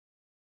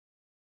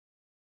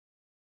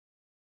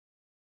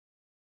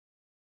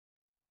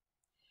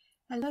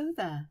Hello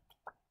there.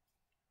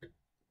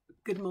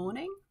 Good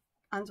morning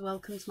and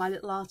welcome to my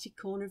little arty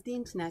corner of the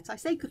internet. I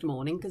say good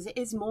morning because it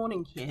is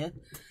morning here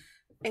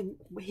in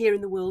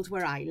the world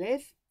where I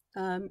live,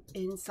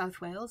 in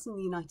South Wales in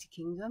the United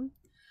Kingdom.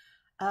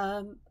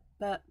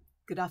 But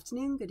good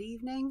afternoon, good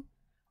evening,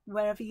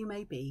 wherever you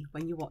may be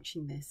when you're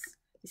watching this.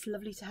 It's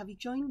lovely to have you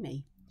join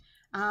me.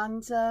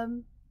 And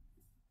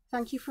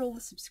thank you for all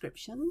the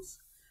subscriptions,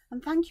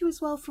 and thank you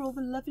as well for all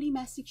the lovely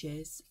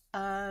messages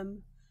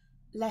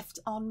left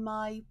on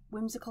my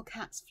whimsical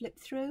cats flip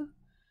through.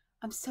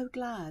 I'm so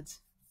glad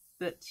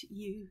that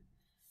you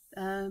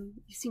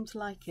seem to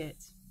like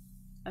it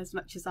as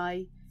much as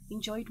I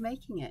enjoyed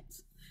making it.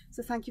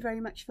 So thank you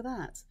very much for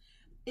that.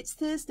 It's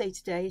Thursday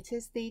today. It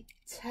is the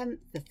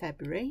 10th of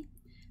February,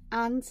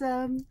 and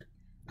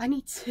I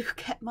need to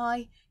get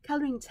my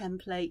colouring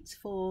template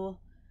for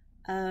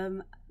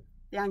the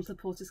Angela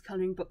Porter's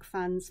Colouring Book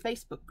Fans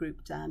Facebook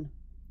group done.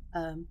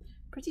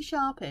 Pretty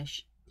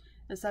sharpish,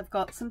 as I've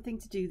got something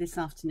to do this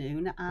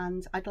afternoon,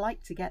 and I'd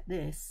like to get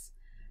this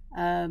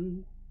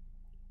in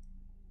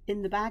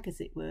the bag, as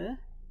it were,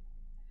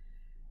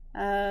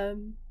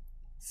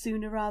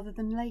 sooner rather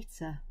than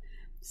later.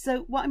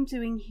 So what I'm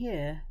doing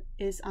here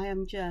is I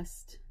am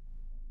just,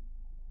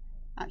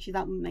 actually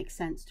that wouldn't make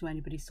sense to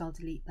anybody, so I'll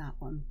delete that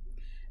one.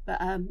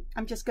 But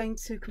I'm just going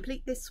to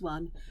complete this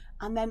one,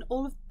 and then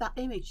all of that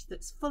image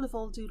that's full of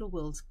all Doodle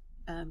World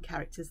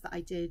characters that I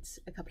did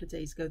a couple of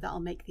days ago, that'll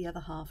make the other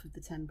half of the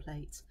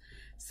template.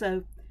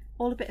 So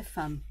all a bit of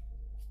fun.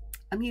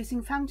 I'm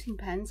using fountain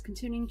pens,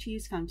 continuing to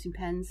use fountain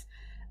pens.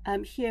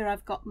 Here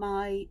I've got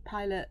my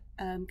Pilot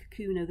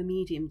Kakuno, the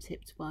medium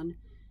tipped one,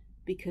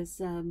 because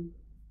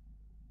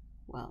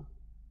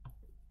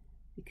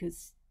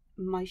because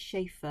my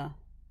Schaefer,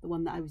 the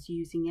one that I was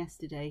using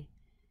yesterday,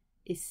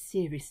 is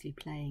seriously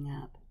playing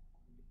up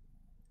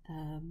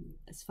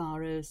as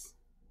far as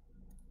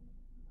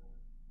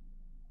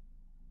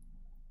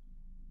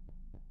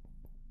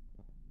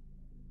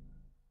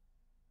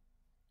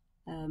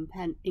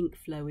pen ink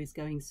flow is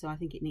going, so I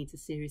think it needs a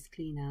serious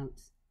clean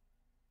out.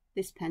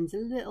 This pen's a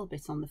little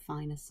bit on the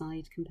finer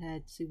side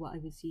compared to what I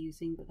was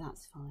using, but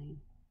that's fine.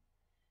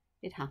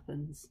 It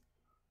happens.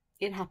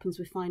 It happens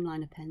with fine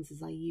liner pens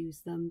as I use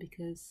them,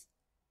 because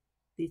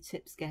the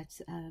tips get,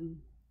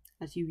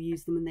 as you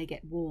use them and they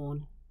get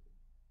worn,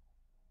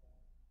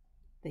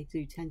 they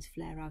do tend to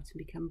flare out and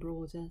become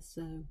broader,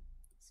 so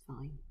it's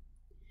fine.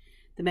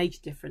 The major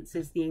difference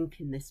is the ink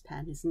in this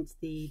pen isn't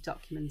the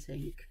document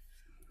ink,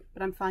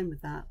 but I'm fine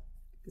with that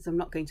because I'm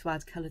not going to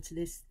add colour to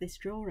this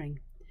drawing.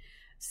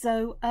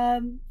 So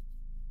I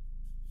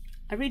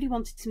really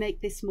wanted to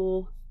make this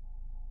more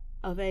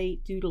of a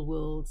Doodle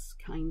Worlds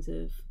kind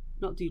of,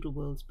 not Doodle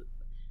Worlds, but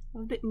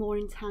a bit more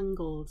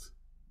entangled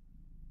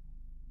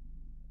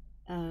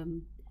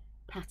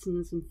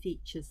patterns and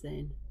features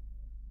in.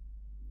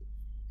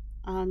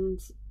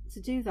 And to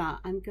do that,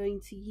 I'm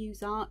going to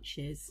use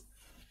arches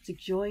to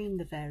join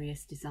the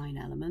various design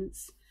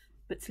elements,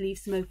 but to leave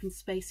some open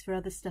space for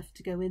other stuff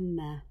to go in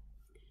there.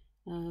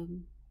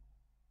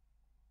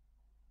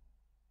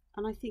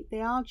 And I think they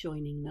are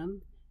joining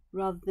them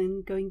rather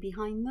than going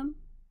behind them.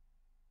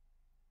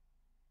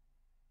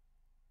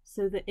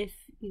 So that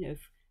if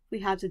we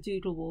had a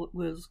Doodle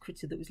Worlds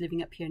critter that was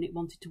living up here and it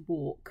wanted to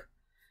walk,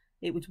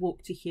 it would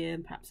walk to here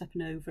and perhaps up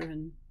and over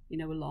and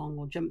along,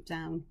 or jump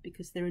down,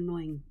 because they're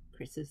annoying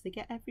critters. They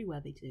get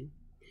everywhere, they do.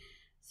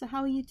 So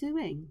how are you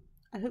doing?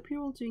 I hope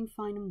you're all doing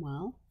fine and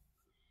well.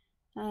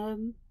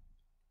 I'm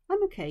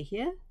okay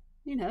here,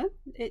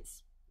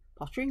 it's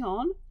pottering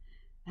on,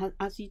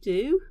 as you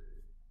do,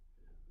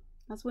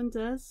 as one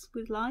does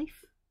with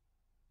life.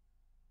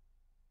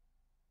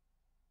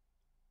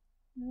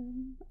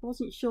 I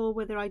wasn't sure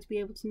whether I'd be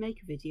able to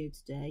make a video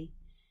today,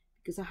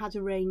 because I had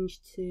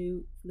arranged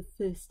to, for the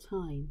first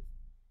time,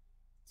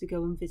 to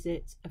go and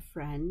visit a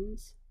friend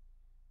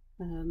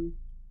who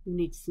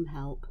needs some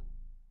help.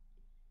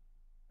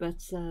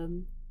 But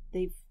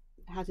they've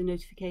had a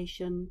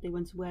notification, they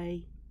went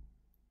away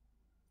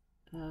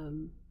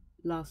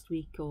last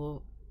week,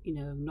 or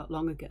not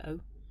long ago,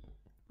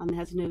 and they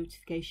had a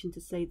notification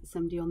to say that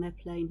somebody on their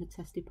plane had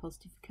tested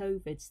positive for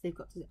COVID, so they've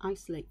got to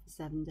isolate for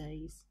 7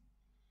 days.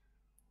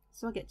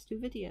 So I get to do a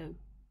video.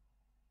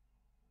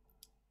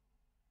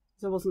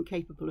 So I wasn't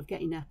capable of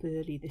getting up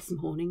early this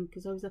morning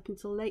because I was up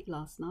until late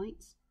last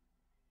night.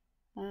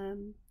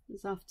 It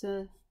was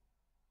after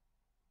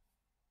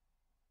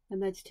a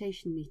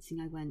meditation meeting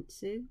I went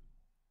to.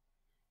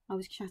 I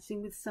was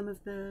chatting with some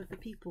of the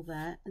people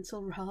there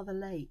until rather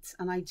late,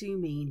 and I do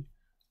mean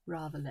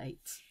rather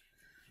late.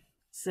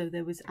 So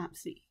there was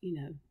absolutely,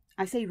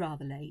 I say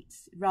rather late,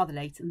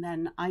 and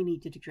then I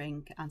needed a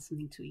drink and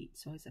something to eat,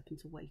 so I was up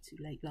until way too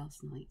late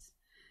last night.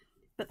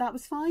 But that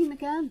was fine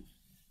again.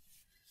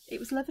 It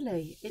was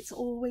lovely. It's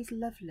always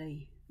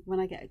lovely when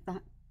I get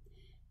that.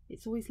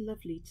 It's always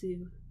lovely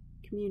to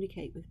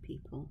communicate with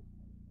people.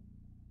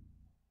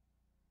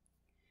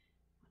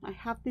 I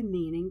have been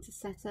meaning to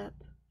set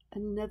up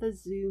another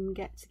Zoom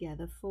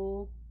get-together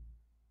for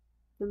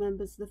the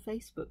members of the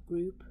Facebook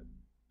group.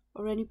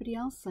 or anybody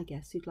else, I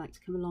guess, who'd like to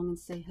come along and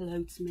say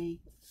hello to me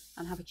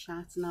and have a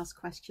chat and ask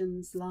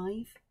questions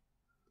live.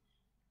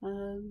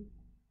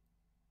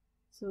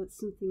 So it's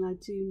something I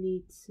do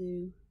need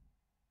to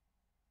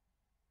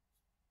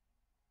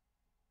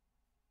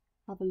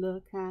have a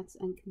look at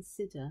and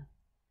consider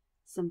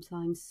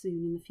sometime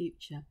soon in the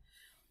future.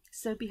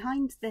 So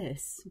behind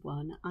this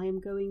one, I am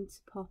going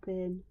to pop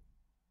in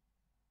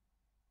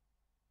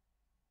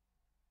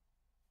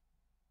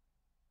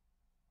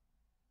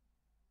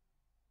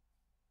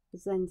a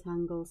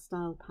Zentangle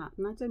style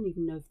pattern. I don't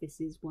even know if this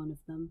is one of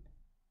them.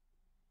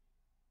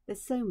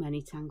 There's so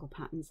many tangle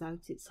patterns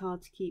out, it's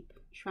hard to keep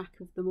track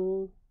of them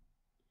all.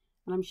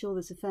 And I'm sure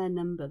there's a fair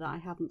number that I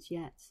haven't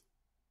yet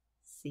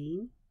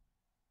seen.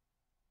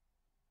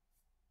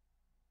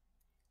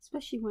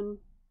 Especially when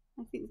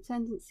I think the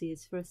tendency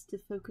is for us to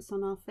focus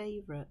on our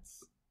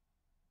favourites.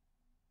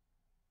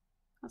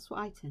 That's what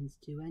I tend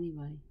to do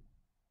anyway.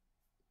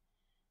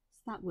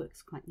 So that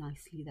works quite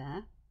nicely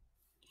there.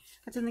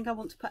 I don't think I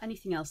want to put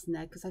anything else in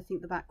there because I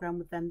think the background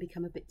would then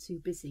become a bit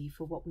too busy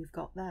for what we've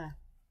got there.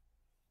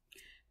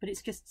 But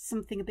it's just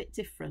something a bit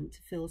different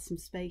to fill some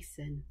space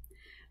in.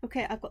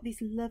 Okay, I've got these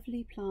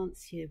lovely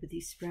plants here with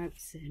these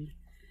sprouts in.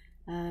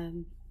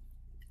 And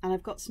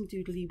I've got some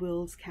Doodly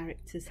Worlds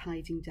characters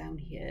hiding down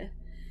here.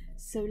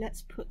 So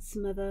let's put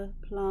some other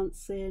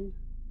plants in,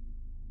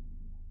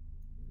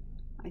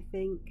 I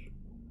think.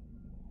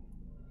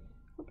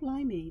 Oh,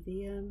 blimey,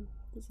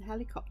 there's a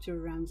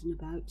helicopter around and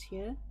about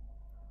here.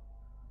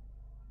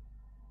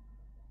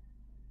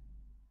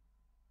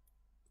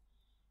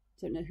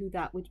 Don't know who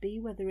that would be,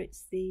 whether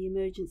it's the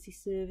emergency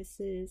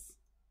services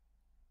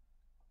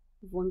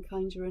of one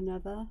kind or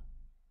another,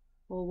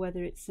 or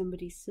whether it's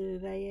somebody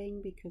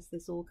surveying, because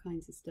there's all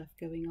kinds of stuff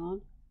going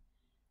on.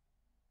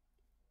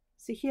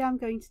 So here I'm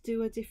going to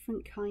do a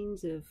different kind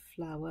of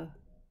flower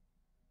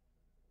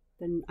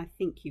than I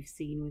think you've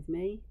seen with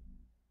me.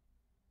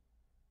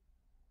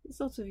 It's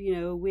sort of, you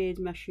know, a weird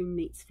mushroom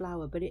meets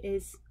flower, but it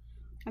is,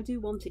 I do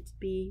want it to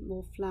be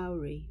more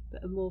flowery,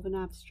 but more of an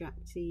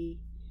abstract-y,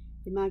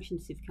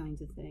 imaginative kind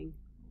of thing,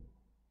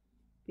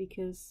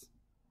 because,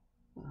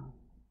 well,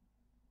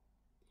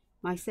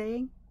 my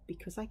saying,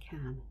 because I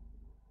can,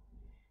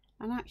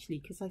 and actually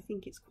because I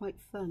think it's quite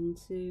fun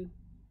to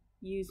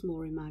use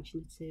more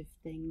imaginative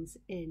things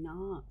in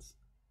art.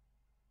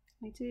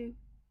 I do,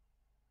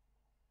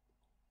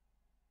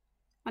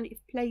 and it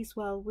plays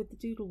well with the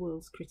Doodle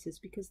Worlds critters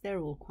because they're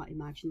all quite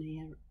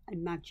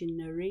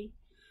imaginary,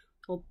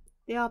 or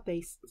they are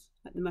based,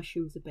 like the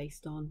mushrooms are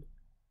based on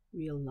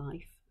real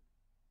life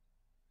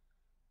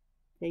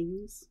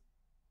things,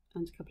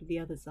 and a couple of the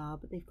others are,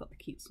 but they've got the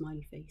cute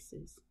smiley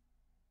faces,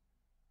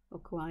 or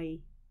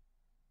kawaii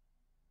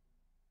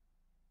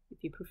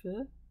if you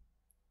prefer,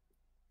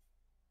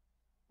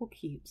 or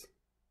cute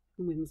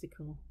and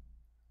whimsical.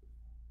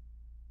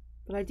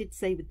 But I did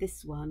say with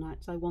this one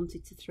I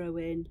wanted to throw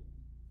in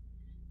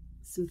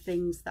some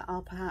things that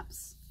are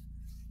perhaps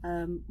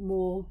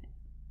more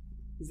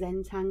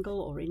Zentangle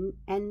or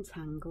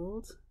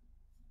entangled,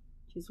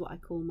 which is what I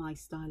call my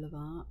style of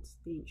art,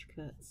 the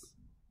intricate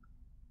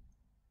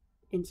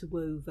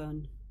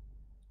interwoven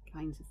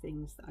kinds of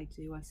things that I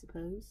do, I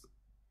suppose.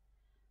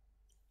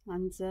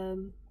 And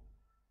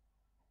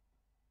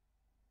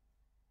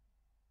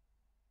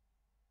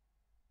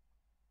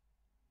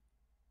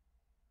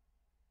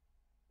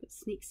but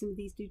sneak some of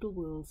these Doodle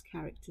Worlds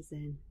characters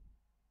in.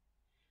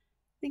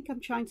 I think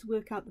I'm trying to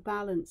work out the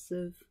balance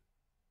of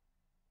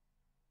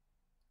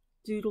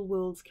Doodle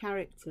Worlds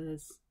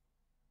characters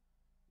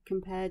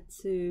compared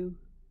to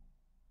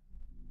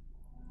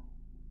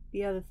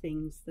the other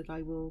things that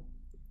I will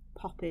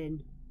pop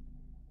in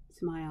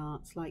to my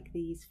art, like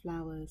these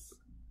flowers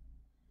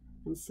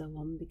and so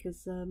on,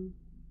 because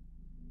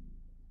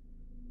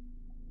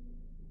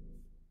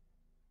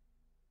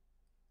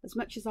as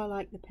much as I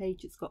like the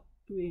page, it's got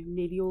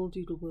nearly all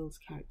Doodle Worlds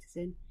characters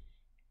in,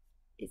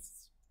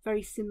 it's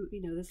very similar,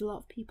 you know, there's a lot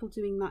of people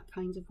doing that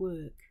kind of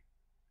work,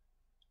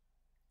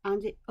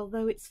 and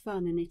although it's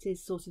fun and it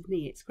is sort of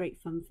me, it's great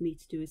fun for me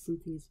to do as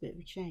something as a bit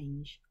of a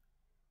change.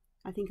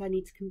 I think I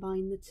need to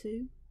combine the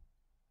two,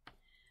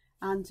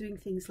 and doing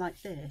things like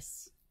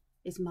this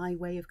is my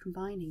way of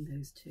combining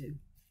those two.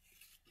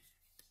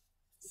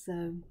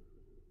 So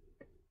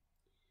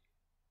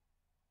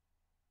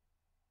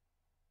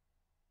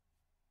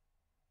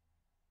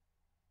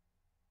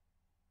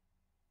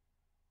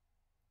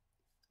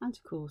and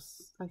of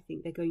course I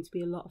think they're going to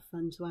be a lot of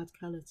fun to add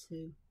colour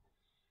to,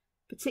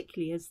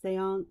 particularly as they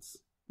aren't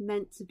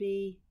meant to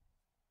be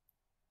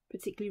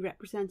particularly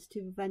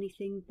representative of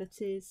anything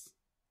that is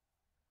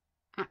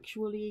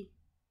actually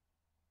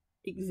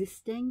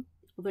existing,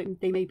 although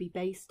they may be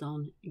based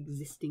on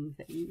existing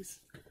things.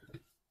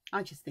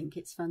 I just think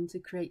it's fun to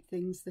create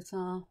things that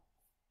are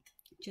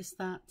just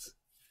that,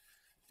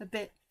 a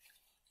bit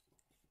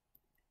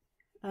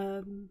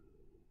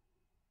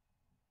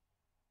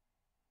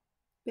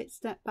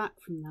step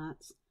back from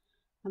that,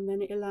 and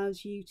then it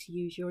allows you to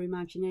use your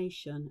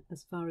imagination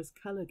as far as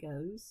colour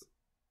goes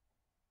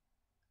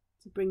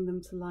to bring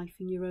them to life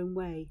in your own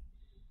way.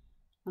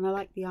 And I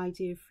like the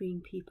idea of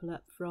freeing people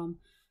up from,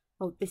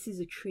 oh, this is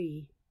a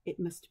tree, it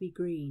must be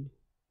green.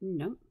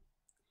 No.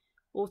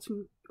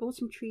 Autumn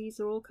trees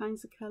are all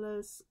kinds of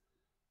colours.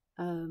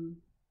 And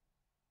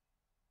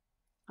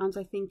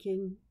I think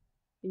in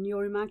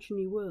your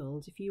imaginary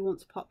world, if you want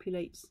to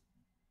populate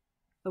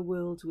a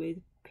world with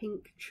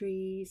pink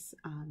trees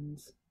and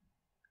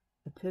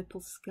a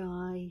purple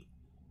sky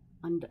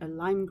and a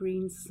lime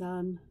green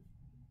sun,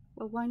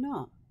 well, why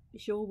not?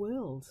 It's your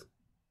world.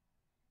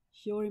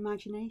 It's your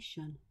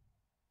imagination.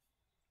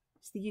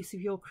 It's the use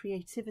of your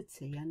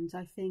creativity, and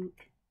I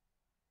think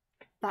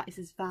that is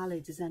as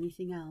valid as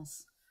anything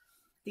else.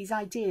 These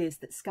ideas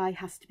that sky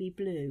has to be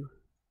blue,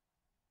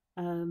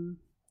 you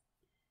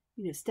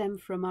know, stem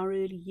from our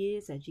early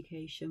years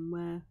education,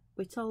 where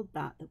we're told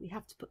that we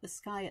have to put the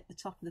sky at the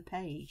top of the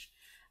page,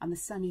 and the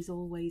sun is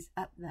always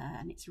up there,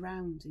 and it's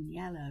round and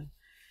yellow.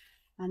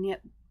 And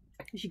yet,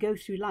 as you go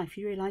through life,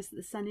 you realise that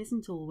the sun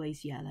isn't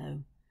always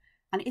yellow,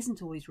 and it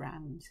isn't always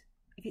round.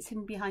 If it's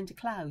hidden behind a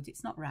cloud,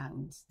 it's not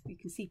round. You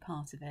can see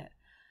part of it.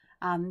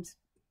 And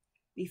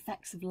the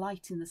effects of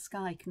light in the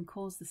sky can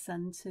cause the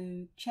sun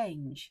to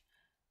change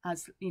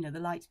as, you know, the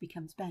light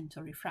becomes bent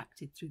or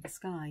refracted through the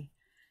sky,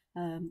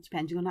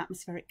 depending on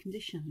atmospheric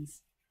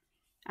conditions.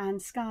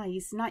 And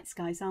skies, night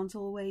skies, aren't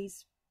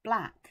always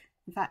black.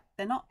 In fact,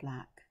 they're not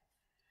black.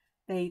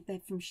 They're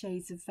from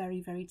shades of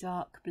very, very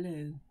dark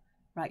blue,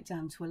 right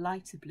down to a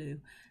lighter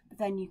blue. But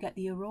then you get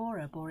the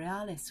aurora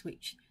borealis,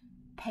 which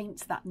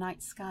paints that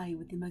night sky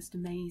with the most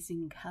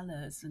amazing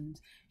colours and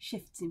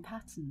shifts in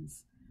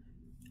patterns.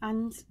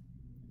 And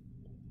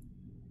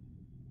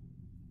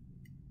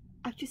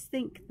I just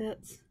think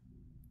that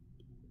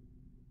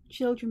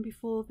children,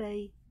 before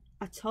they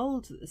are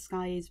told that the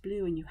sky is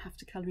blue and you have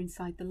to colour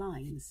inside the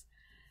lines,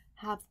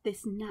 have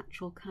this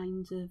natural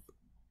kind of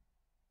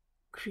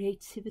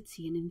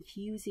creativity and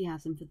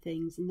enthusiasm for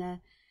things, and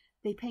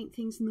they paint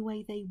things in the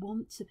way they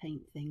want to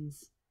paint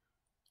things.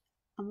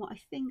 And what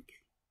I think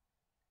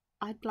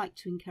I'd like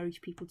to encourage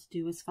people to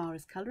do, as far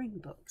as colouring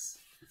books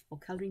or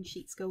colouring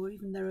sheets go, or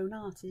even their own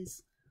art,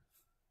 is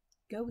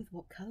go with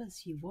what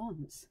colours you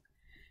want.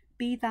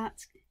 Be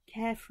that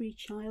carefree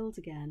child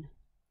again.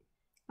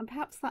 And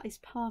perhaps that is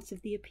part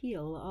of the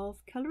appeal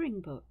of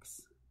colouring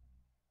books.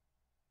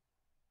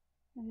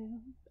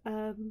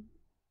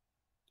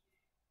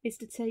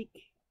 It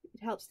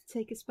helps to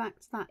take us back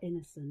to that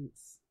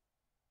innocence.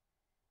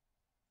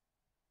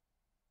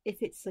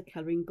 If it's a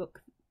colouring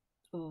book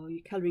or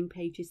your colouring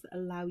pages that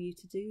allow you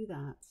to do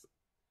that.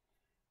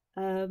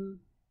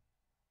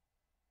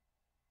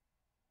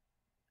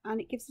 And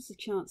it gives us a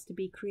chance to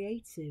be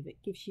creative.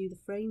 It gives you the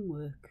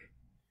framework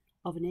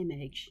of an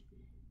image.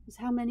 Because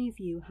how many of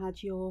you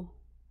had your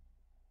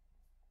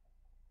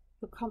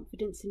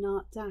confidence in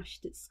art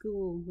dashed at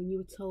school when you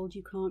were told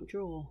you can't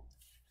draw,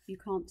 you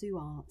can't do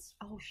art?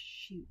 Oh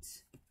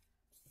shoot,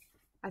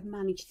 I've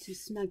managed to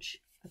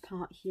smudge a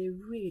part here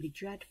really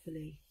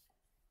dreadfully.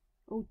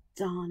 Oh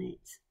darn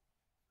it.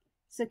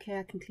 It's okay,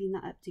 I can clean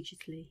that up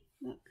digitally.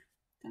 Look,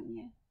 don't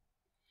you?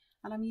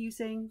 And I'm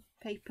using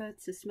paper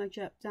to smudge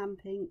up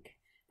damp ink,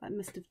 but I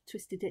must have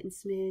twisted it and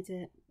smeared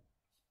it.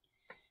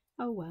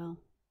 Oh well,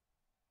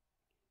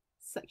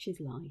 such is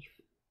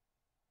life.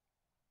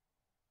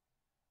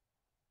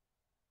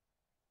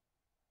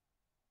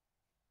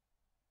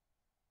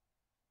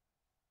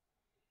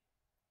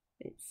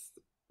 It's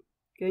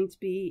going to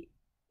be,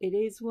 it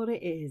is what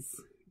it is,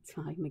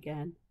 time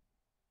again.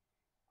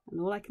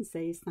 And all I can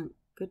say is thank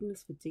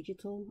goodness for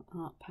digital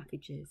art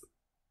packages.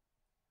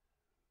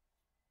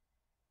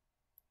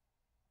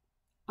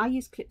 I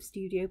use Clip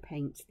Studio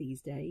Paint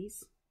these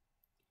days.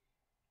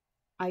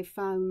 I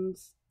found,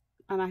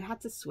 and I had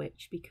to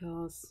switch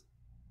because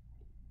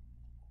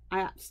I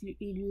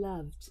absolutely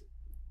loved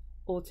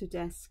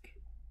Autodesk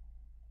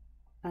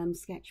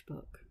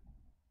Sketchbook.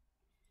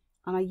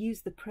 And I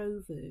used the Pro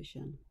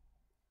version.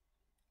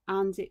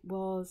 And it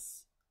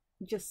was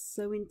just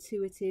so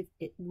intuitive.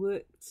 It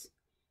worked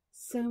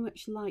so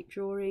much like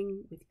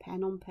drawing with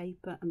pen on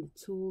paper, and the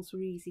tools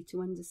were easy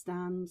to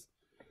understand.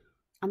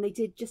 And they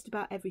did just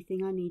about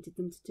everything I needed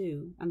them to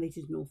do, and they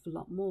did an awful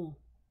lot more.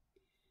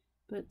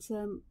 But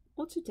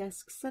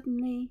Autodesk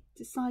suddenly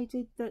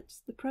decided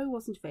that the Pro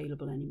wasn't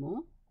available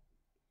anymore.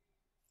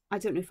 I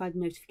don't know if I had a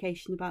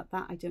notification about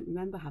that. I don't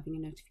remember having a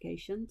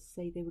notification to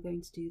say they were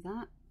going to do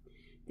that.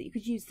 That you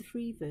could use the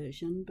free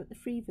version, but the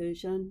free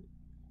version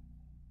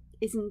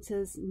isn't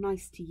as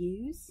nice to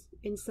use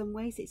in some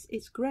ways.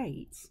 It's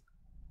great,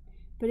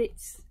 but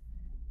it's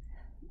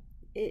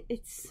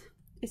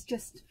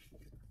just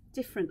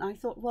different. I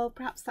thought, well,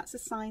 perhaps that's a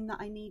sign that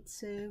I need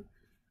to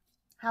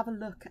have a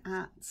look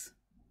at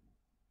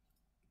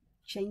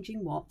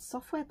changing what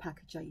software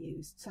package I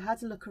used. So I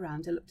had a look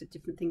around, I looked at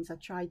different things, I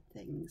tried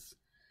things.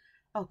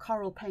 Oh,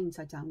 Coral Paint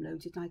I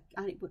downloaded,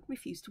 and it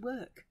refused to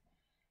work.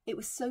 It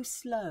was so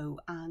slow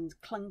and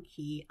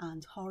clunky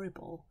and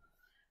horrible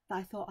that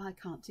I thought, I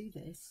can't do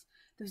this.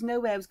 There was no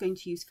way I was going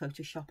to use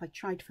Photoshop. I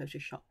tried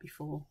Photoshop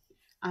before,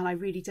 and I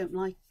really don't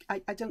like,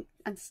 I don't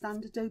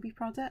understand Adobe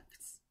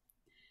products.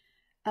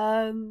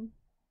 I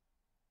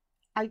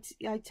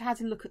I'd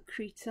had a look at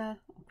Critter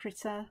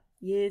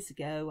years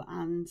ago,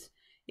 and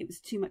it was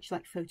too much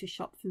like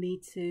Photoshop for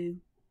me to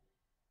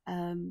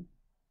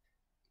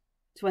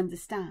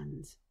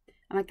understand.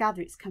 And I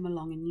gather it's come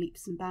along in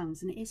leaps and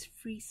bounds, and it is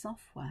free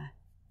software,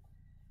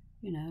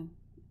 you know.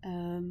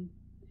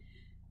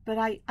 But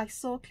I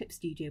saw Clip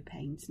Studio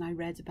Paint and I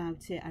read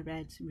about it, I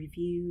read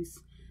reviews,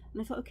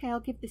 and I thought, okay, I'll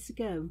give this a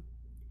go.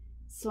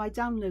 So I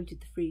downloaded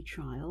the free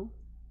trial,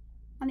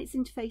 and its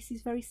interface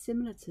is very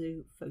similar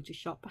to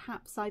Photoshop.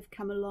 Perhaps I've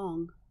come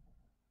along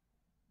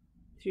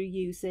through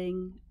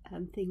using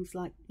things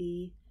like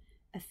the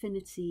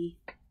affinity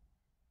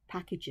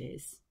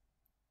packages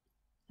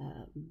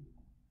and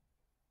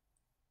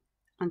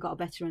got a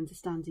better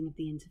understanding of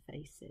the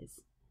interfaces.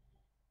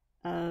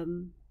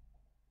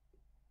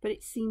 But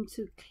it seemed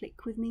to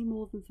click with me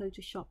more than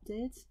Photoshop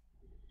did.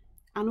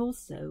 And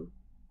also,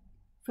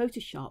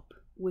 Photoshop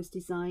was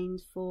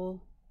designed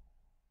for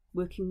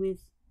working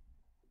with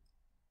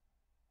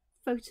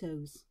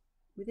photos,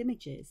 with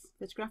images,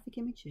 photographic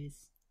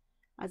images,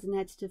 as an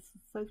editor for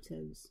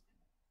photos.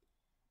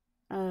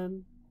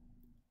 And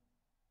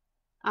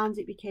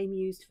it became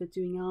used for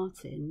doing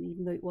art in,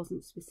 even though it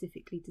wasn't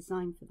specifically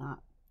designed for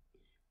that.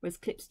 Whereas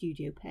Clip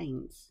Studio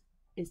Paint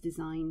is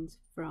designed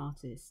for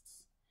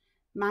artists.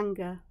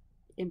 Manga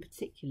in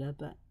particular,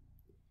 but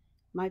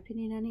in my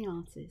opinion, any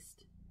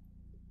artist.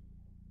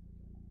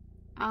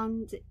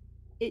 And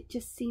it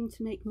just seemed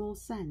to make more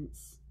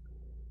sense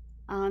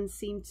and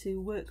seemed to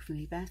work for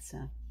me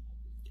better.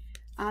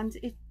 And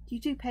you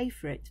do pay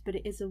for it, but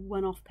it is a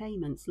one-off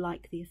payment,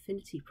 like the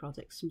Affinity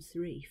products from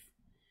Serif.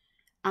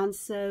 And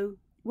so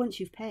once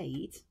you've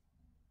paid,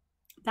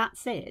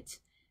 that's it.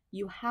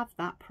 You have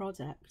that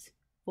product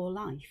for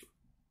life.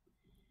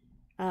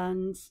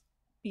 And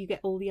you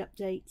get all the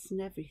updates and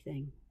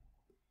everything.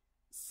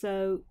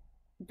 So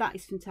that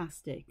is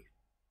fantastic.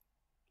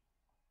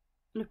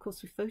 And of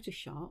course with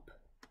Photoshop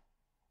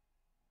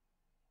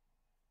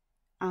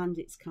and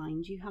its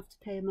kind, you have to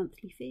pay a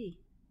monthly fee.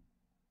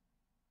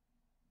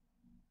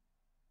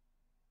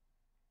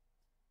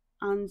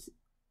 And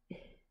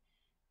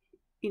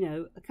you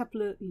know,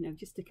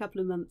 just a couple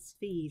of months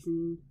fees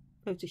in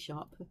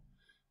Photoshop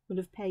will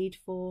have paid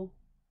for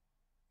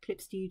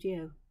Clip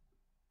Studio.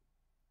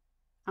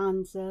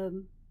 And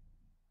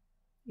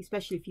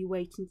especially if you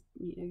wait and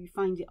you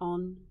find it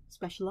on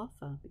special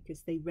offer,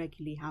 because they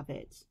regularly have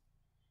it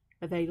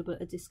available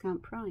at a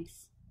discount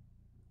price.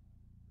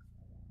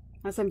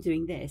 As I'm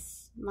doing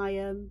this,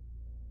 my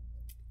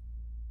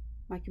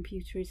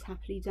computer is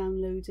happily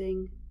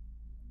downloading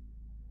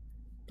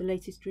the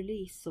latest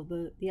release, or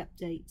the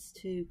updates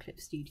to Clip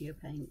Studio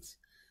Paint,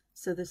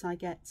 so that I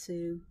get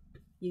to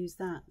use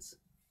that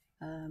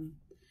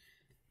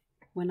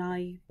when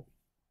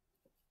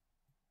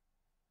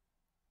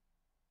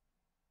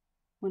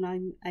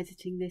I'm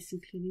editing this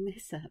and cleaning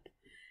this up.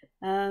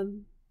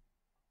 So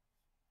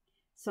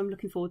I'm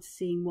looking forward to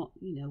seeing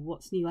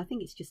what's new. I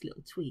think it's just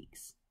little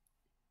tweaks.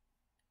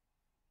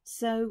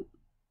 So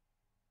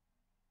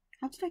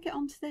how did I get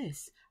onto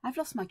this? I've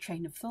lost my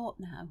train of thought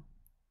now.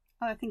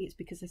 Oh, I think it's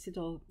because I said,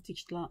 oh,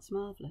 digital art's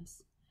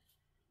marvellous.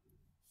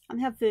 And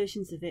they have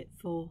versions of it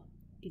for,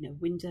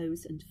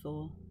 Windows and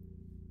for,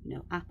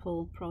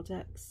 Apple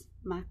products,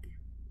 Mac.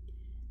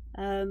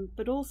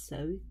 But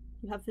also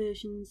you have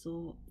versions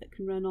that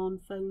can run on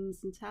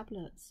phones and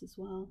tablets as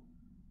well.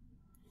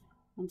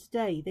 And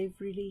today they've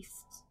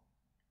released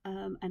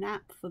an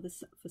app for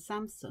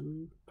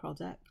Samsung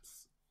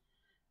products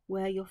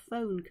where your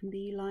phone can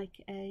be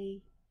like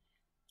a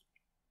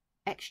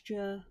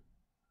extra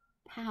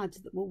pad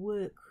that will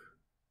work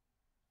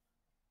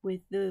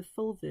with the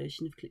full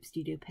version of Clip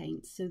Studio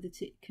Paint, so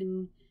that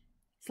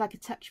it's like a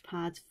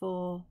touchpad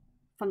for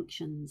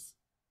functions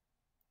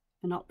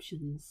and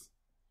options,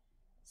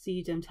 so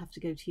you don't have to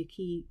go to your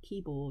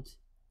keyboard.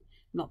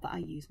 Not that I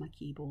use my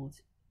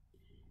keyboard.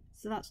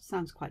 So that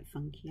sounds quite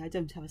funky. I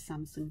don't have a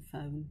Samsung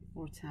phone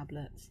or a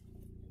tablet,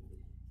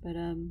 but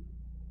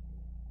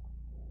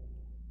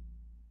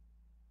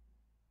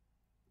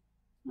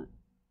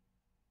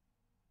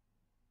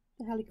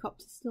the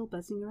helicopter's still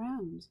buzzing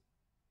around.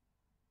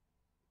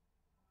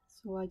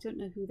 So I don't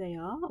know who they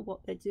are or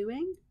what they're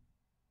doing,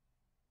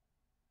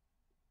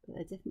 but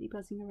they're definitely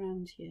buzzing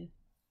around here.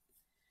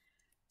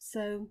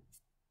 So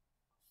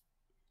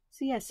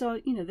yeah, so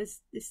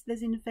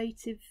there's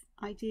innovative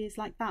ideas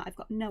like that. I've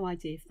got no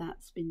idea if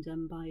that's been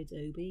done by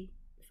Adobe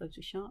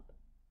Photoshop.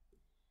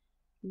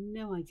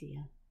 No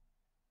idea.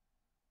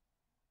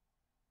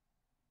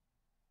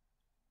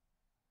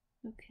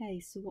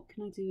 Okay, so what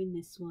can I do in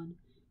this one?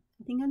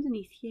 I think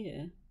underneath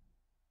here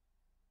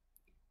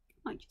I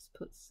might just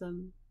put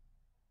some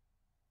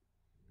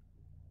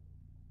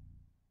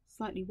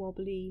slightly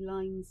wobbly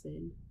lines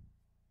in.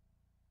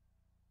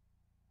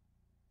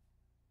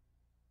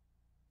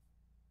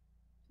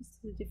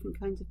 Just a different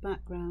kind of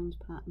background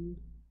pattern.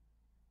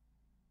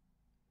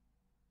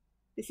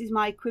 This is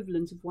my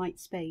equivalent of white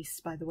space,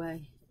 by the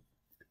way.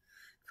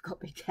 I've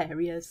got big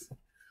areas.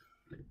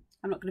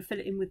 I'm not going to fill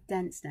it in with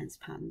dense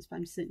patterns, but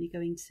I'm certainly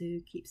going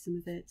to keep some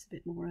of it a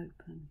bit more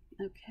open.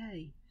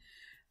 Okay,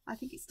 I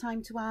think it's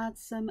time to add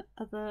some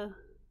other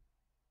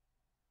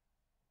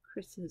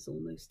critters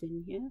almost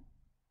in here.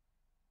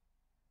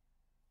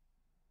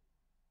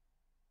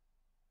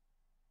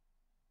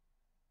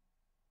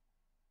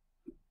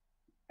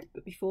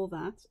 But before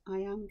that, I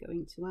am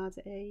going to add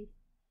a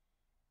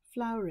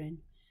flower in.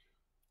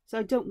 So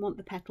I don't want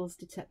the petals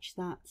to touch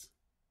that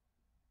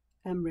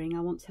ring.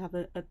 I want to have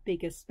a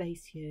bigger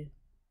space here.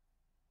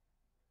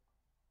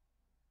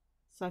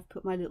 So I've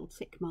put my little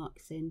tick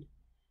marks in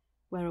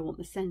where I want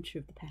the centre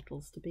of the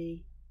petals to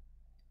be,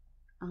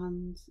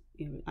 and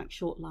like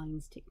short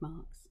lines, tick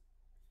marks,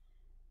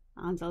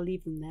 and I'll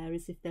leave them there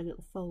as if they're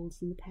little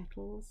folds in the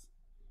petals.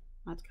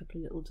 Add a couple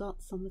of little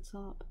dots on the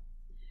top,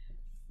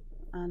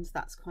 and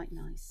that's quite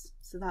nice.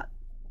 So that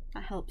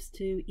helps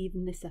to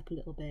even this up a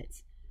little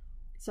bit.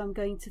 So I'm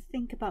going to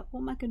think about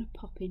what am I going to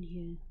pop in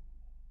here.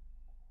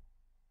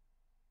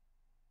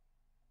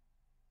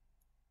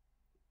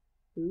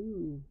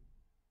 Ooh,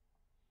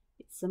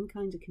 it's some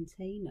kind of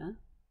container.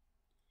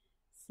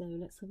 So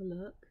let's have a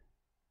look.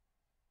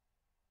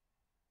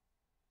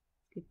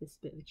 Give this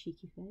a bit of a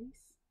cheeky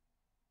face.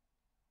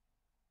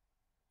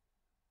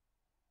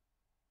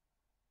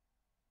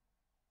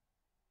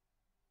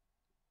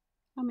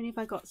 How many have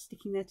I got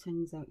sticking their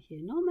tongues out here?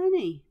 Not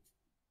many,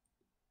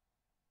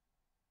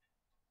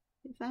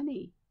 if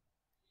any.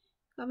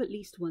 I have at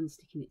least one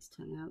sticking its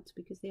tongue out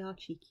because they are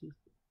cheeky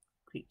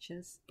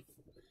creatures.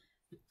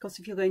 Of course,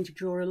 if you're going to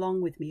draw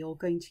along with me or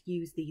going to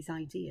use these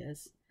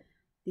ideas,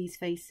 these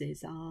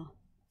faces are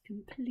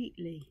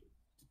completely,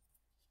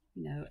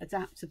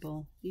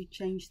 adaptable. You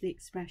change the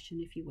expression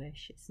if you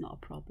wish, it's not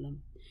a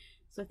problem.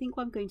 So I think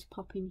what I'm going to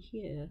pop in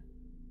here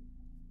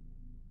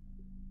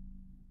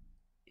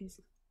is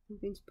I'm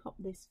going to pop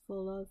this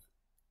full of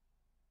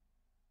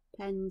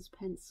pens,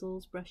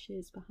 pencils,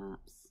 brushes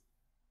perhaps.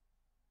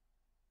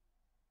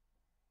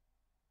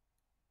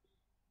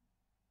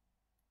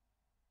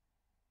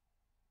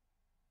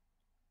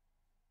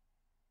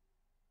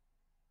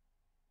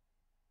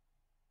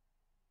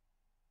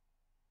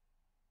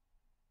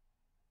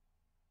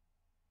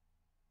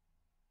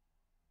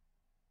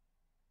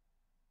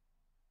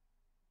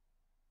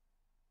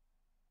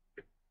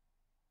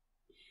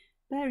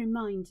 Bear in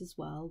mind as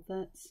well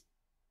that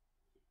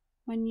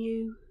when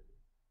you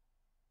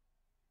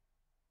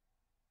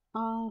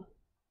are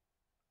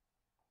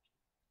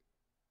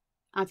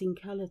adding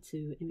colour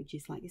to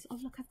images like this, oh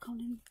look, I've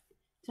gone and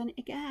done it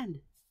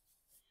again.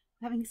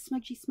 I'm having a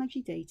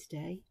smudgy day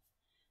today.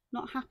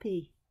 Not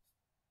happy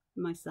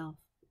with myself,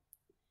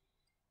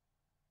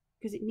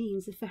 because it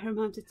means a fair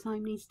amount of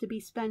time needs to be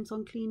spent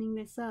on cleaning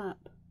this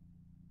up.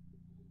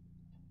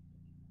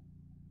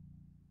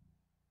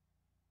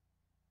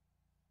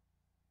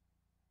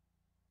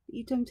 But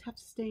you don't have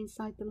to stay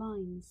inside the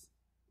lines,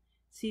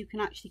 so you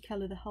can actually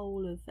colour the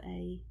whole of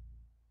a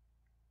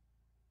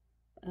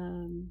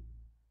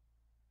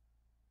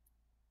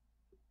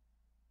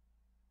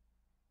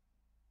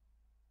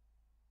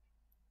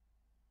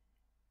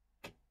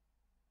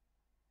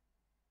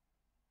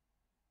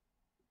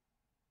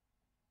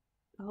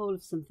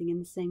something in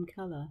the same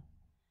colour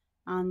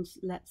and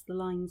lets the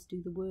lines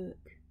do the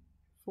work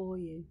for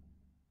you.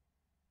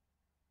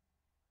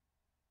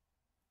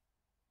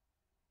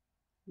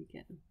 There we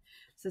go.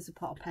 So there's a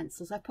pot of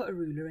pencils. I put a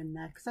ruler in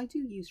there because I do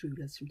use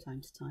rulers from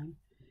time to time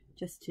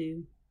just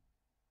to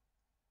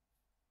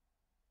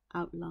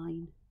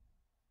outline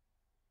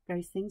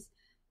various things.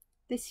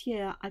 This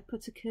year I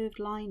put a curved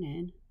line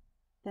in,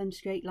 then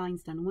straight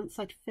lines down, and once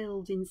I'd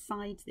filled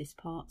inside this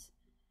pot,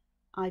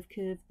 I've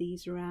curved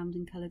these around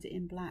and coloured it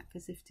in black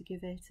as if to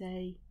give it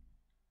a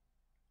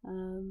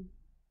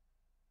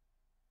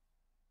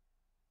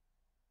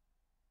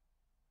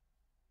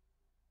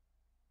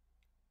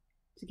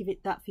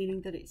that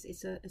feeling that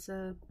it's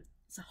a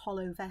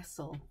hollow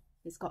vessel.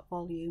 It's got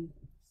volume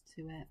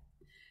to it,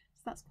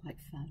 so that's quite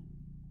fun.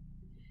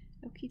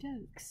 Okie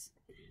dokes.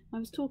 I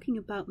was talking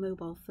about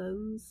mobile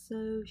phones,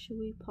 so shall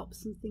we pop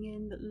something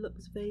in that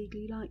looks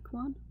vaguely like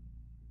one?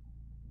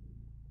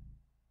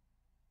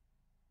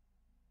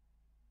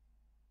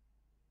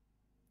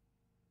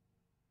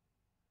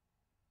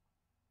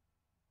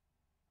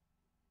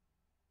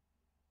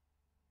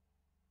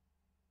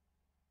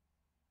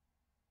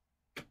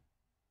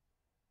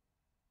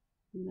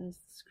 And there's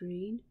the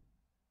screen.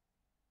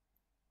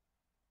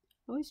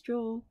 I always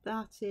draw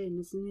that in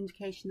as an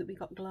indication that we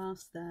got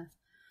glass there.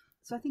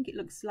 So I think it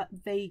looks like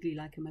vaguely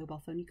like a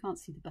mobile phone. You can't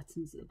see the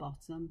buttons at the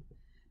bottom.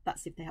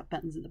 That's if they have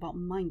buttons at the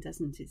bottom. Mine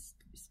doesn't. It's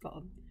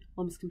got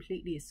almost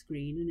completely a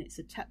screen, and it's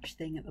a touch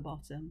thing at the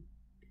bottom,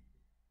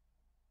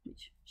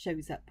 which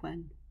shows up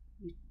when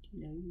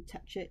you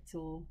touch it,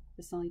 or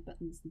the side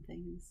buttons and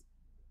things.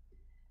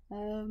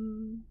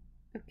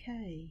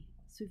 Okay,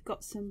 so we've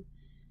got some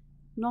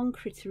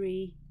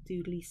non-crittery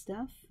doodly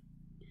stuff,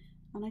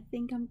 and I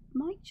think I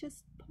might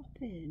just pop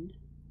in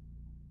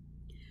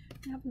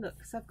and have a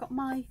look. So I've got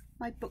my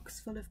books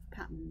full of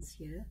patterns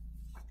here,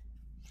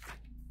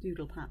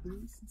 doodle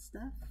patterns and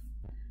stuff.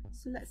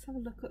 So let's have a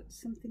look at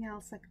something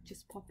else I could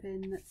just pop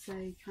in that's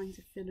a kind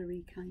of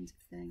fillery kind of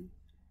thing.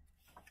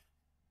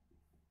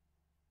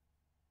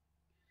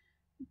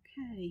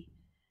 Okay,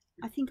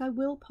 I think I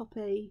will pop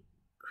a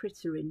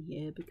critter in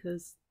here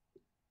because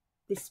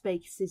this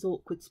space is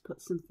awkward to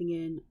put something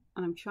in,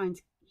 and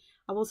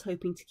I was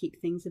hoping to keep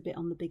things a bit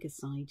on the bigger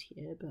side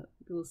here, but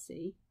we'll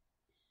see.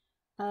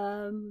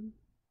 So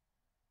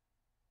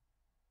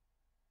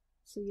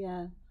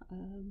yeah,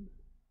 let's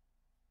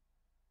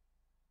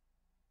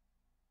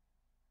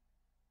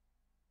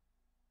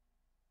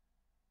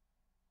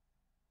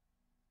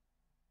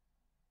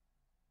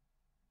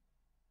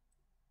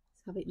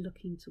have it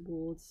looking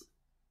towards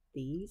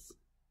these.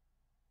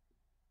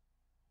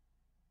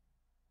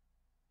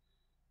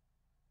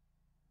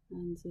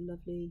 And a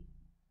lovely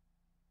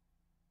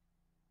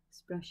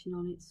expression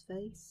on its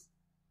face,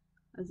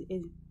 as it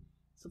is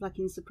sort of like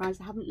in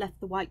surprise. I haven't left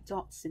the white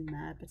dots in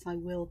there, but I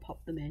will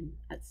pop them in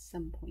at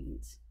some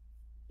point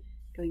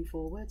going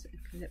forward.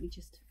 Okay, let me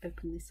just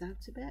open this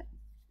out a bit.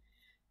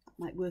 That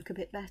might work a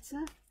bit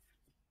better.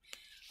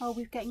 Oh,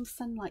 we're getting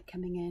sunlight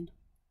coming in.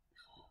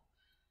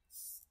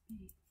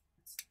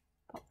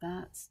 Pop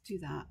that, do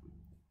that.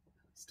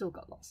 Still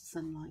got lots of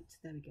sunlight.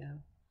 There we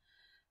go.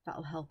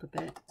 That'll help a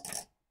bit.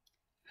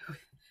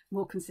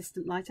 More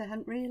consistent light. I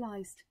hadn't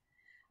realised.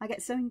 I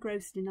get so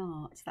engrossed in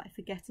art that I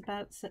forget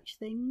about such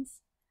things.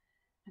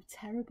 I'm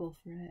terrible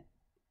for it.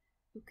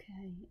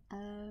 Okay.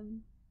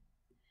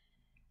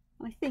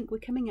 I think we're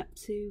coming up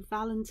to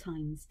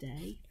Valentine's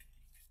Day.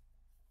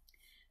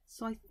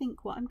 So I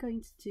think what I'm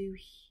going to do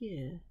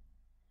here,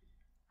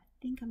 I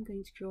think I'm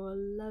going to draw a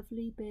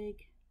lovely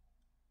big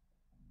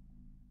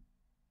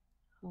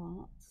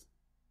heart.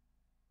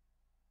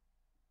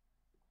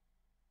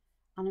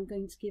 And I'm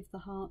going to give the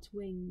heart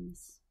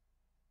wings.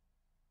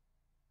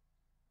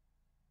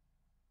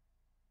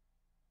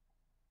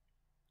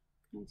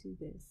 Can I do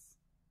this?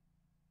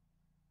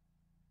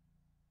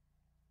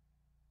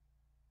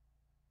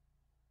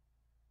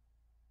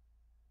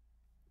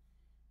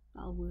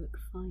 That'll work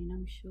fine,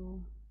 I'm sure.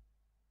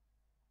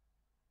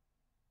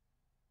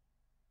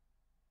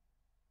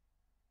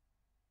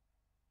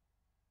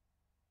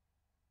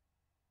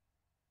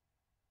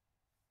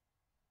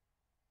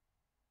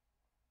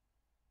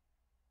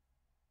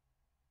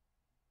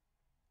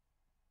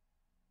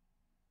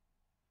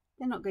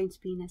 They're not going to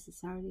be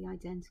necessarily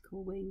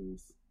identical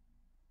wings,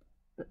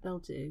 but they'll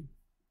do.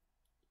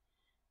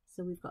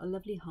 So we've got a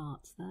lovely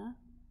heart there.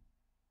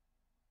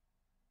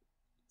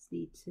 Just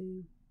need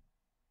to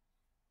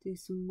do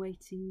some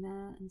weighting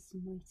there and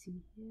some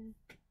weighting here.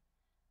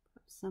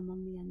 Perhaps some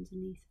on the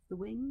underneath of the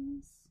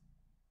wings.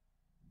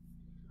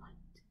 1,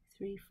 2,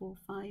 3, 4,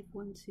 5.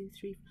 1, 2,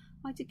 3.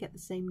 I did get the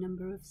same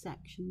number of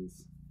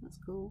sections. That's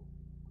cool.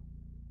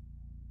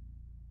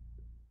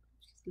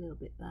 Just a little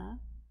bit there.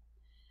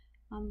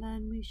 And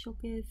then we shall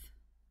give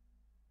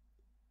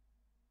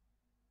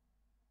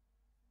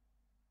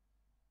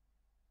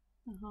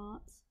the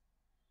heart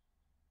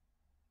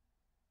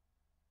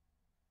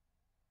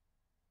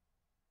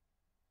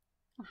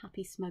a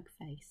happy smug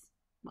face.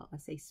 Well, I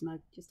say smug,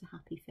 just a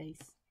happy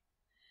face.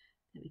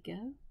 There we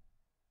go.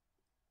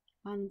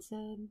 And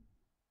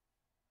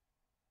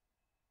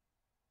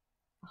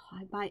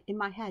in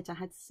my head I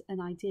had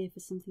an idea for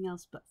something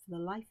else, but for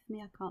the life of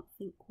me I can't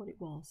think what it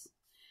was.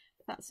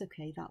 But that's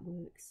okay, that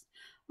works.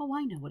 Oh,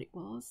 I know what it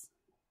was.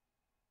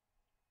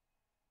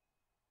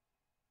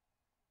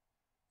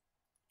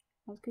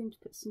 I was going to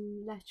put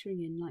some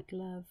lettering in, like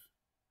love.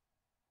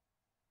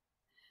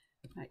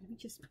 Right, let me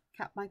just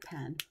cap my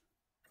pen.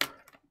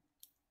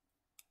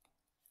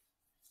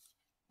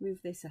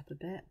 Move this up a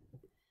bit.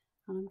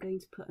 And I'm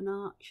going to put an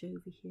arch over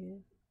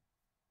here.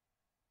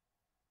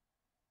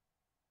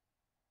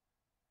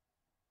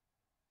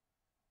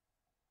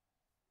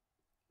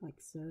 Like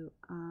so,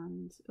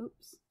 and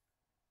oops,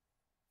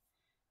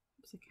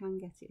 I can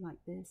get it like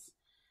this.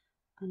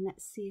 And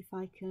let's see if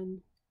I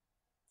can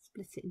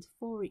split it into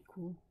 4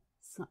 equal,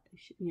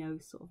 you know,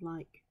 sort of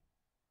like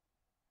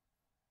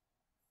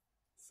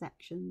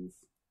sections.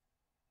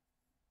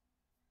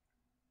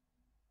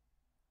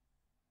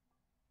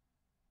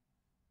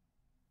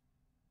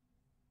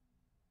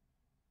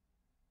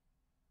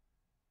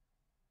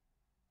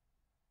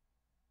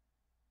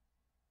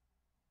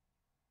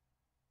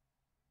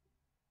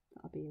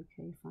 That'll be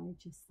okay if I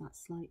adjust that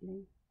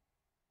slightly.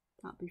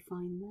 That'll be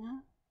fine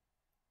there.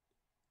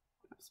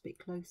 Perhaps a bit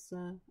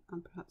closer,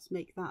 and perhaps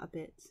make that a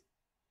bit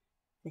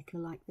thicker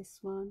like this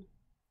one.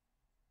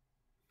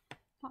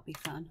 That'll be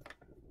fun.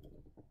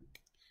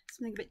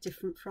 Something a bit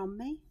different from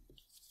me.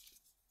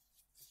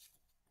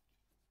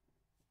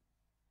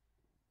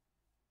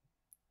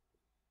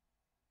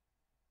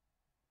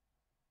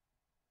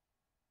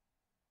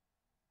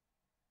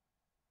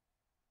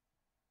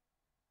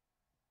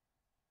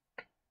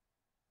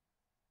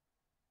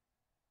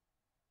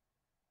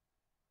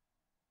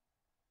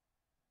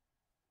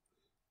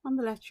 And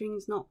the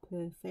lettering's not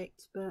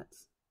perfect, but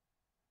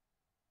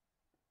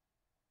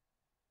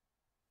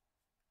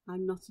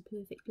I'm not a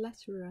perfect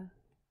letterer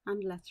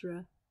and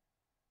letterer.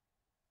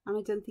 And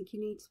I don't think you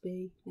need to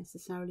be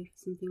necessarily for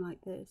something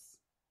like this.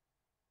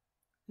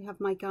 I have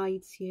my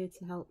guides here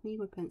to help me,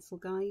 my pencil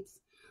guides.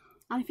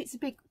 And if it's a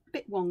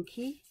bit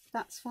wonky,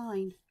 that's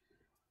fine.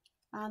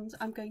 And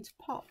I'm going to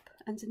pop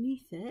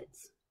underneath it,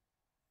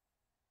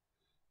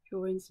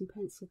 draw in some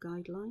pencil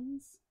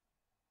guidelines.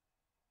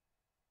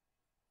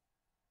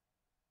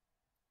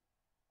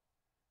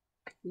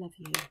 Love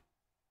you.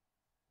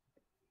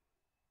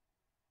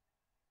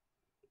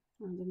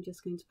 And I'm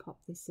just going to pop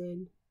this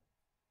in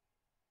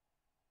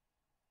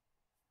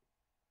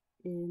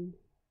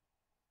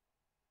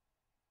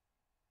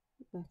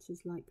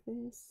letters like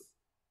this,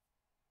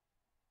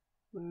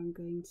 where I'm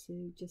going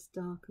to just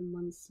darken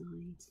one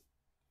side.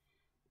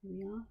 There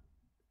we are.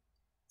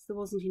 So there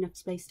wasn't enough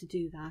space to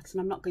do that,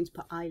 and I'm not going to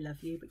put I love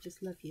you, but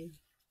just love you.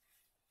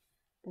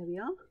 There we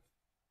are.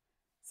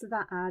 So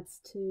that adds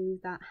to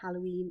that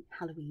Halloween.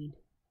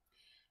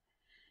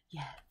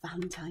 Yeah,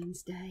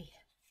 Valentine's Day.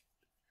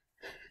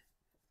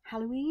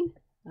 Halloween?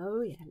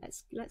 Oh yeah,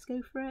 let's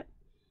go for it.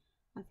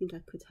 I think I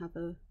could have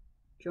a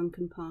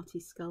drunken party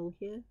skull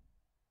here.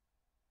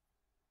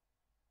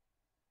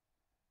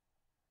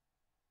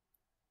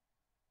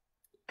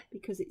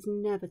 Because it's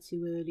never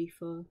too early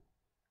for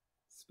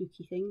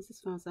spooky things as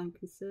far as I'm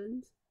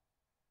concerned.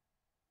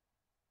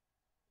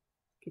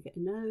 Give it a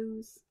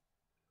nose.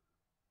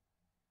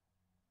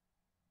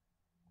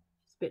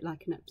 It's a bit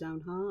like an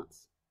up-down heart.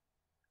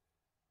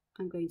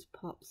 I'm going to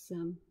pop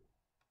some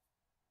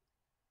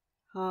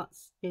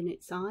hearts in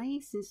its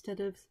eyes instead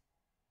of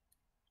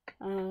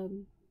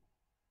the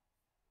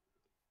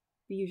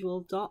usual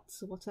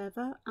dots or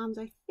whatever. And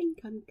I think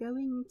I'm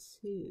going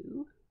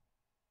to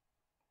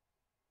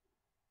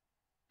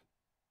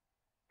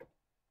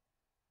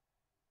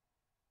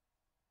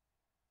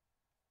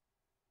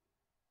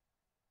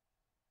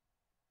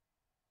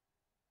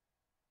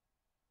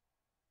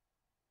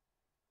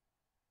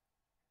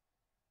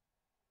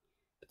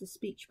put a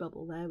speech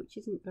bubble there, which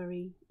isn't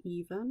very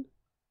even,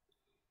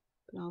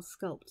 but I'll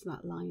sculpt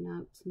that line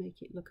out to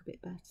make it look a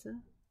bit better,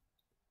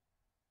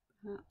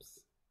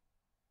 perhaps.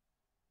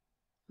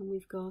 And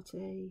we've got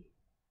a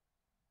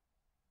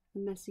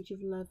message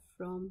of love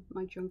from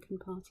my drunken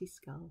party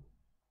skull.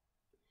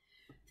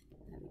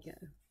 There we go,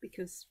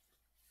 because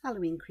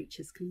Halloween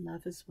creatures can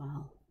love as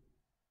well.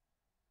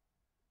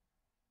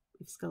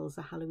 If skulls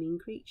are Halloween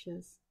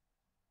creatures,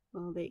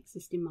 well, they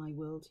exist in my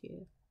world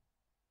here.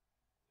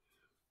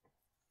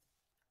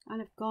 And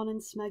I've gone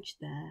and smudged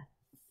there.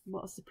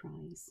 What a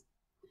surprise.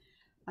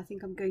 I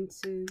think I'm going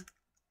to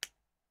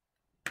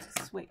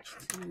switch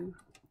to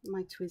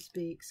my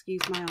TWSBI.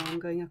 Excuse my arm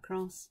going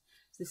across.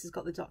 So this has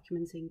got the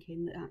document ink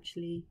in that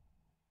actually,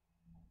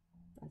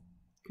 I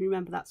can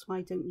remember that's why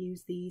I don't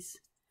use these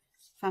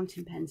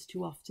fountain pens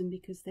too often,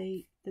 because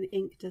the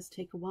ink does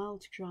take a while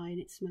to dry and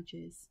it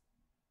smudges.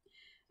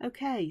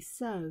 Okay,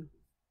 so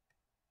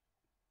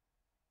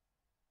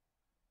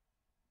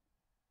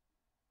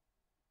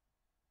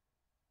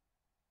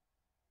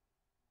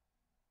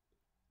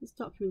this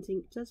document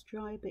ink does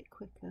dry a bit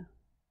quicker.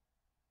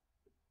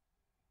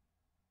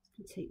 It's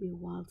going to take me a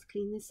while to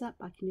clean this up.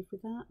 I can live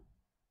with that.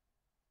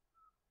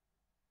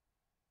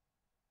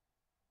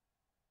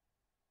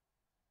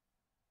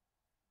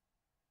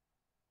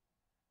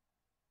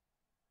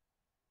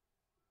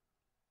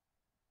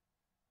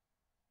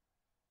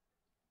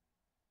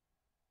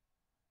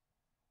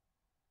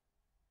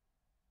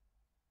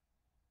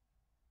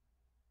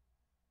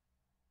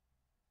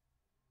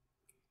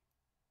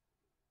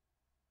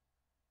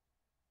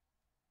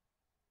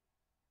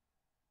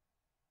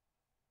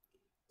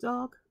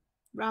 Dog,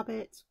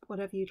 rabbit,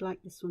 whatever you'd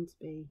like this one to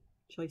be.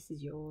 Choice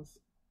is yours.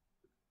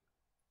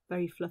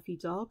 Very fluffy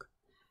dog,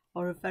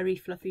 or a very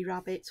fluffy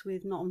rabbit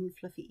with not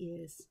fluffy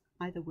ears.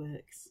 Either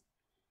works.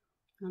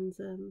 And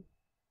I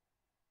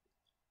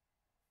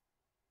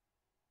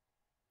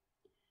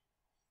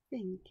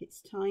think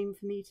it's time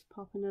for me to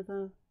pop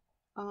another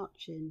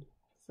arch in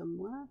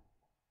somewhere.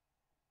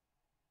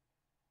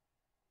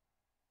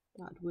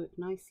 That'd work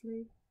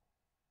nicely.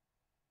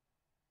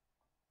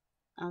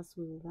 As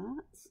will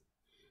that.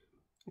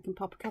 I can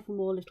pop a couple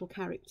more little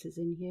characters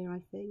in here,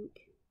 I think.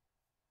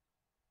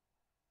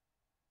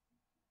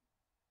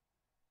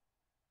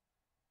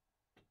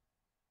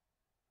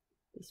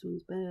 This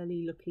one's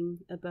barely looking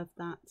above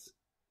that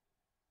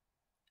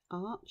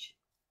arch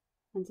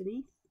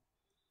underneath.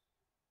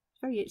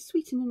 Very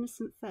sweet and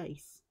innocent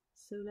face.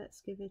 So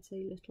let's give it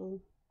a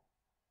little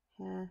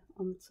hair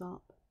on the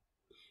top.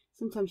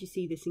 Sometimes you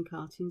see this in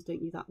cartoons,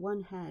 don't you? That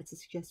one hair to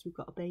suggest we've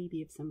got a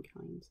baby of some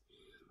kind.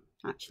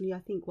 Actually, I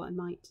think what I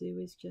might do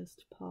is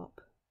just pop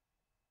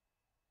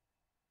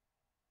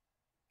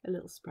a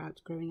little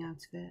sprout growing out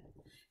of it.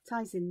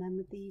 Ties in then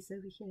with these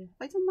over here. Have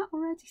I done that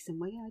already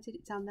somewhere? Yeah, I did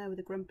it down there with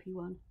a grumpy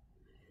one.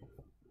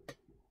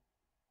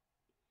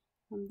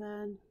 And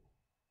then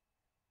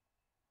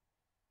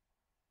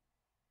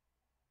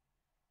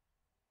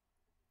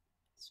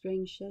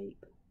strange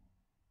shape.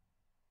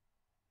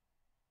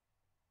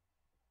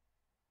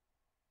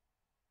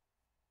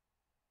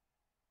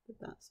 But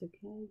that's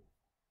okay.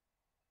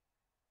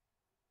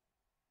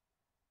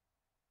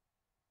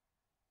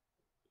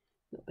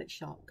 little bit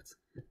shocked.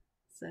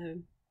 So,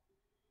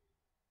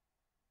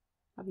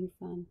 having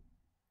fun.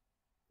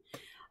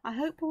 I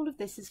hope all of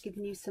this has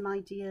given you some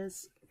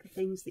ideas for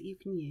things that you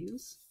can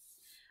use.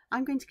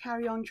 I'm going to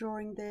carry on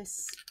drawing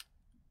this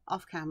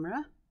off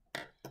camera.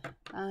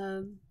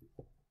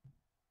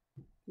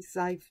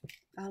 Because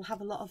I'll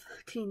have a lot of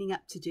cleaning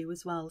up to do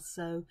as well,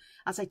 so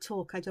as I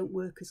talk I don't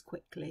work as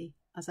quickly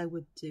as I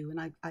would do, and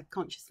I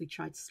consciously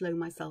try to slow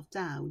myself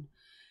down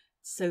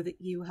so that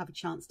you have a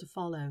chance to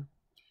follow.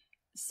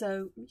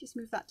 So let me just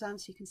move that down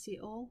so you can see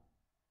it all.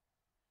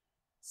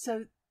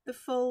 So the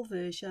full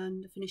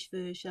version, the finished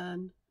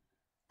version,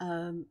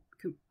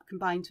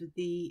 combined with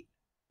the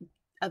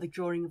other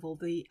drawing of all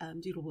the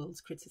Doodle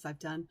Worlds critters I've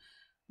done,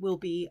 will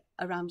be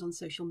around on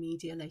social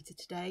media later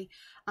today,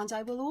 and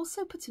I will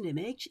also put an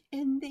image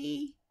in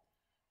the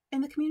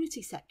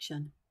community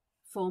section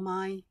for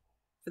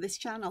this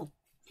channel.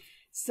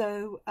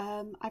 So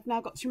I've now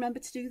got to remember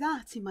to do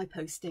that in my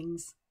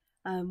postings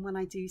when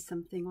I do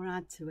something or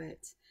add to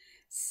it.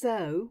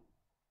 So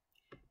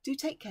do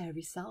take care of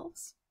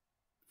yourselves,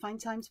 find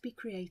time to be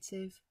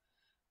creative,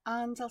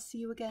 and I'll see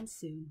you again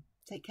soon.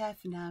 Take care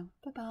for now.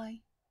 Bye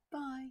bye.